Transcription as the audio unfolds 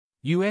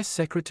U.S.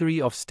 Secretary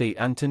of State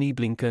Antony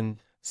Blinken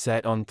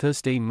said on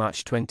Thursday,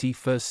 March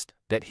 21,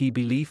 that he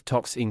believed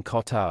talks in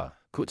Qatar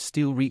could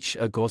still reach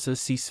a Gaza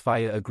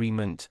ceasefire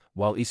agreement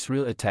while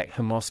Israel attacked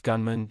Hamas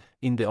gunmen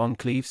in the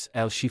enclave's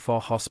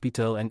Al-Shifa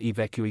hospital and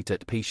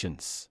evacuated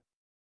patients.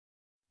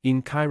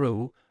 In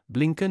Cairo,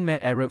 Blinken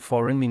met Arab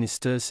foreign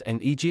ministers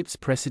and Egypt's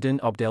President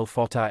Abdel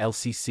Fattah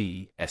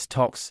el-Sisi as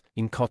talks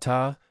in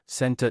Qatar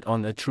centered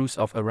on a truce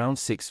of around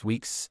 6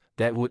 weeks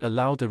that would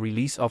allow the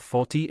release of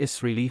 40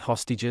 Israeli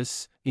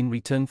hostages in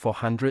return for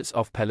hundreds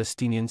of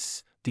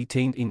Palestinians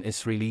detained in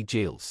Israeli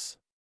jails.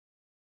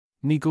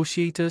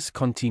 Negotiators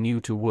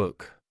continue to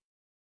work.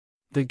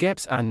 The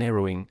gaps are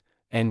narrowing,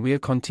 and we're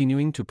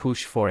continuing to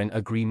push for an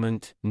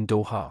agreement in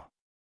Doha.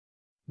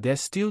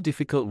 There's still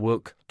difficult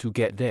work to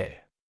get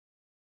there.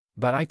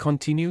 But I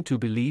continue to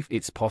believe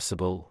it's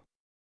possible,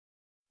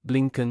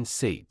 Blinken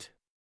said.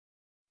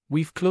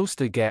 We've closed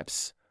the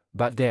gaps,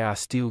 but there are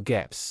still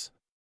gaps.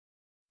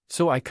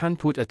 So I can't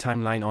put a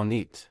timeline on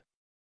it.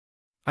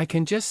 I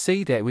can just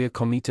say that we're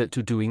committed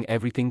to doing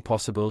everything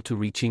possible to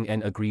reaching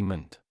an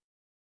agreement.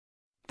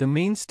 The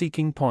main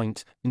sticking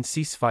point in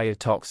ceasefire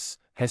talks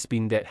has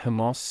been that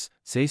Hamas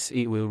says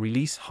it will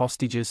release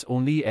hostages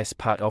only as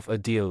part of a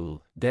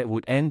deal that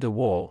would end the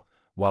war,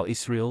 while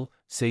Israel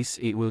says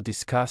it will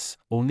discuss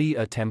only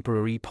a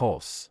temporary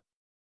pause.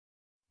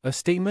 A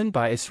statement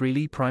by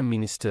Israeli Prime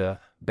Minister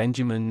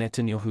Benjamin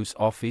Netanyahu's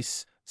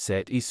office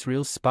said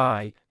Israel's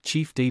spy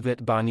chief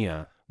David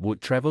Barnea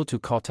would travel to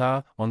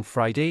Qatar on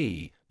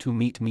Friday to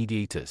meet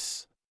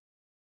mediators.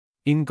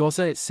 In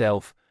Gaza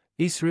itself,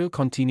 Israel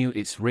continued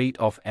its raid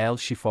of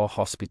Al-Shifa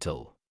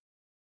hospital,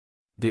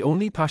 the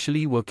only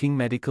partially working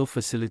medical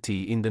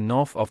facility in the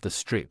north of the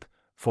Strip,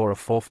 for a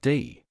fourth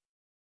day.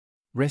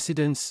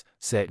 Residents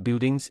said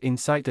buildings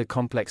inside the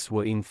complex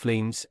were in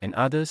flames and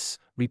others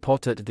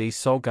reported they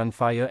saw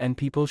gunfire and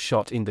people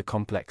shot in the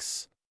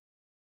complex.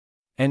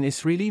 An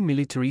Israeli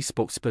military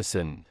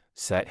spokesperson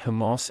said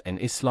Hamas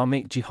and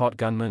Islamic Jihad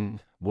gunmen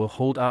were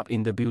holed up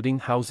in the building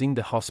housing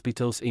the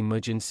hospital's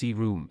emergency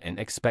room and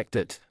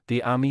expected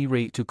the army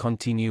raid to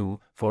continue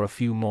for a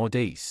few more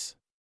days.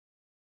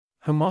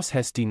 Hamas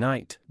has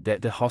denied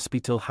that the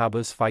hospital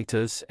harbors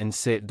fighters and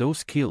said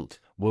those killed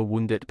were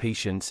wounded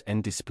patients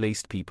and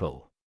displaced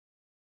people.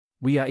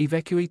 We are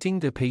evacuating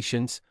the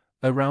patients,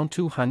 around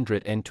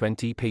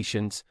 220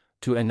 patients,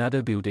 to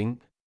another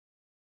building,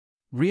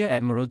 Rear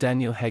Admiral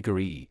Daniel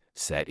Hagari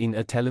said in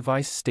a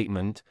televised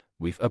statement,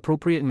 with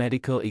appropriate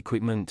medical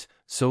equipment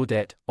so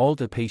that all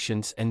the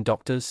patients and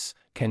doctors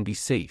can be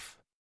safe.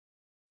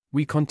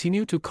 We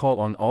continue to call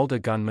on all the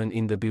gunmen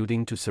in the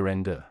building to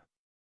surrender.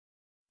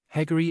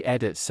 Hagari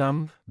added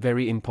some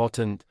very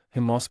important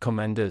Hamas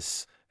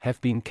commanders have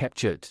been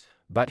captured,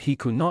 but he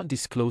could not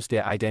disclose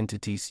their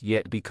identities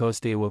yet because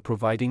they were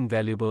providing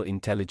valuable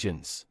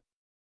intelligence.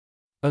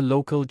 A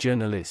local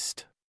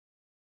journalist,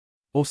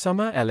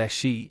 Osama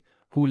al-Ashi,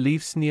 who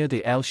lives near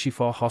the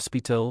Al-Shifa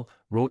hospital,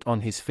 wrote on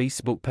his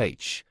Facebook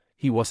page,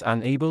 he was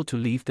unable to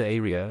leave the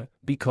area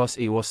because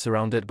it was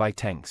surrounded by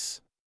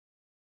tanks.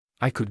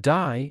 I could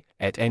die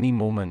at any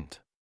moment.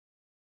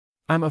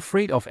 I'm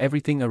afraid of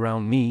everything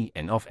around me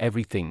and of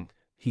everything,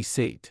 he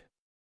said.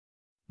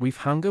 With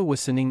hunger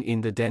worsening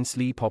in the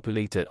densely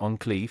populated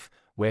enclave,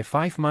 where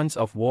 5 months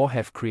of war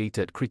have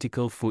created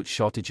critical food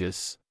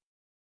shortages,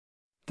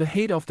 the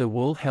head of the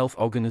World Health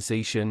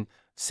Organization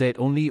said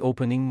only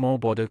opening more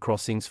border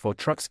crossings for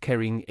trucks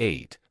carrying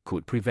aid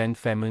could prevent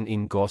famine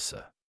in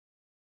Gaza.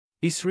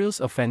 Israel's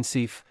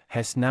offensive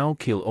has now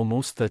killed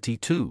almost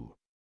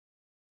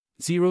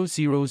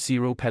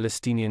 32,000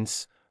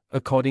 Palestinians,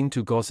 according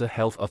to Gaza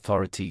health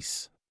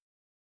authorities.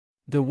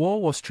 The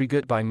war was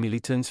triggered by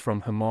militants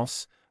from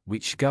Hamas,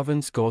 which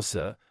governs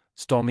Gaza,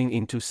 storming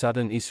into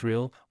southern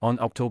Israel on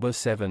October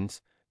 7,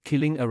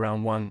 killing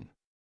around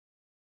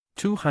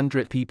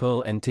 1,200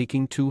 people and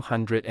taking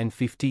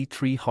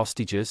 253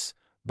 hostages,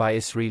 by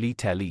Israeli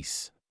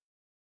tallies.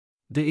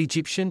 The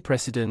Egyptian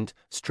president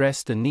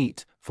stressed the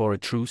need for a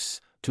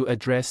truce to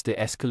address the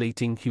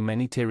escalating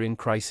humanitarian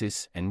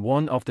crisis and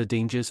warned of the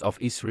dangers of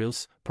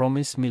Israel's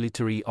promised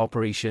military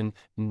operation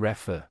in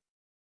Rafah,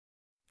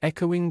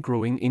 echoing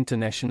growing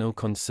international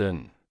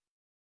concern.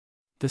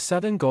 The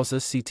southern Gaza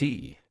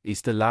city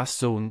is the last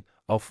zone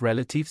of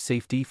relative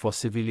safety for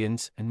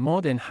civilians, and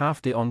more than half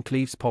the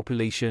enclave's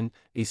population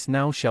is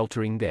now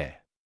sheltering there.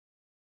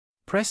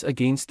 Press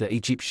against the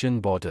Egyptian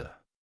border.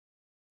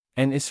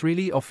 An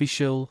Israeli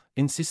official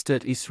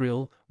insisted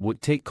Israel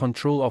would take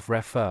control of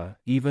Rafah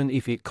even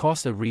if it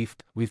caused a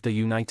rift with the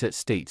United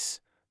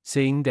States,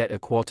 saying that a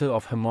quarter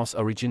of Hamas'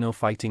 original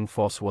fighting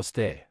force was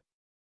there.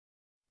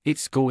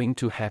 It's going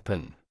to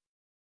happen.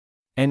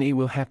 And it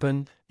will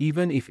happen,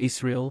 even if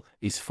Israel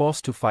is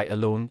forced to fight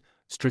alone,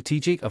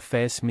 Strategic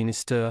Affairs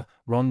Minister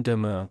Ron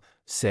Dermer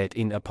said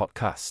in a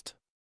podcast.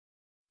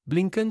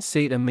 Blinken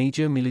said a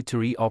major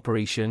military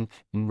operation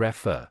in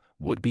Rafah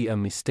would be a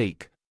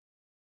mistake,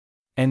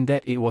 and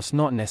that it was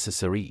not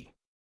necessary.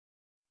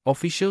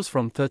 Officials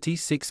from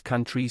 36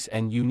 countries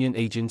and union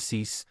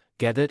agencies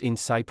gathered in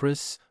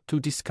Cyprus to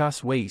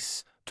discuss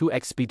ways to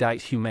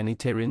expedite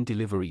humanitarian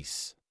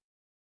deliveries.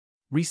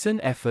 Recent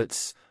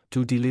efforts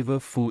to deliver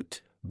food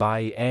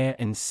by air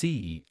and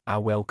sea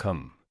are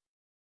welcome.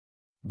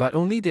 But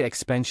only the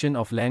expansion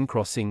of land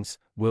crossings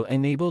will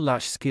enable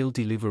large-scale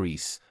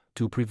deliveries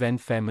to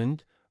prevent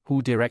famine,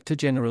 WHO Director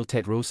General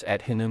Tedros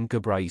Adhanom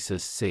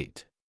Ghebreyesus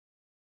said.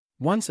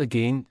 Once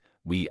again,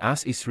 we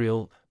ask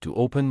Israel to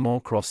open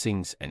more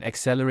crossings and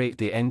accelerate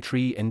the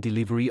entry and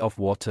delivery of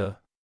water,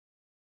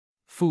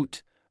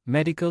 food,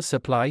 medical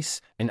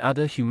supplies, and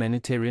other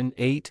humanitarian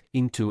aid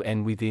into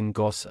and within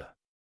Gaza.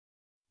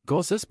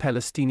 Gaza's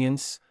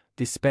Palestinians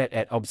despaired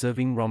at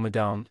observing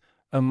Ramadan,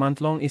 a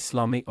month-long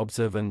Islamic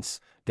observance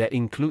that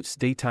includes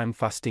daytime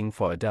fasting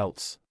for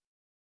adults.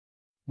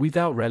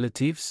 Without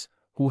relatives,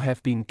 who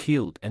have been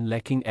killed and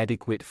lacking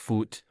adequate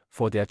food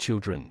for their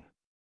children.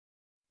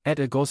 At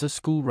a Gaza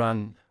school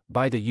run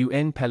by the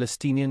UN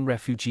Palestinian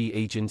Refugee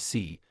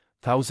Agency,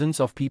 thousands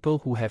of people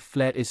who have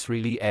fled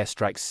Israeli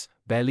airstrikes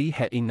barely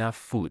had enough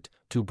food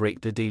to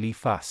break the daily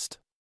fast.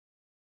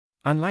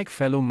 Unlike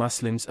fellow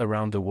Muslims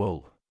around the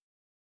world,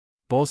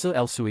 Bozar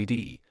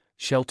al-Suwaidi,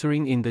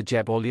 sheltering in the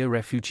Jabalia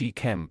refugee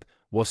camp,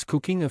 was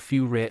cooking a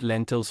few red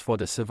lentils for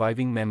the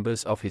surviving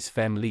members of his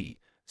family,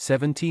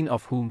 17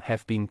 of whom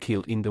have been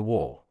killed in the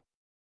war.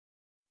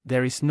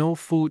 There is no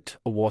food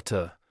or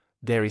water,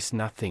 there is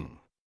nothing.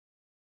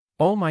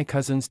 All my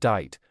cousins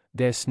died,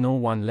 there's no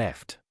one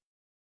left.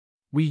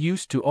 We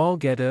used to all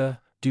gather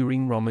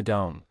during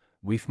Ramadan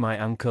with my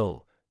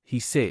uncle, he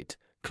said,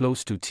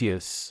 close to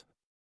tears.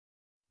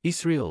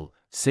 Israel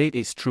said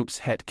its troops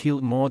had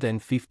killed more than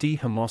 50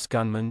 Hamas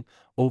gunmen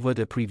over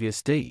the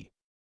previous day,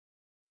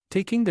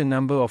 taking the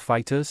number of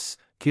fighters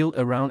killed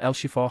around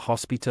Al-Shifa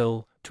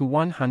hospital to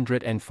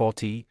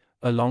 140,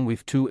 along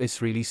with 2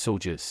 Israeli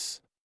soldiers.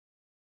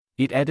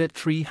 It added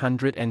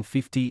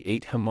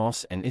 358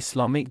 Hamas and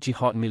Islamic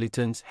Jihad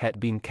militants had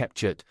been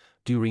captured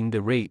during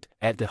the raid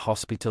at the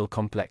hospital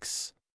complex.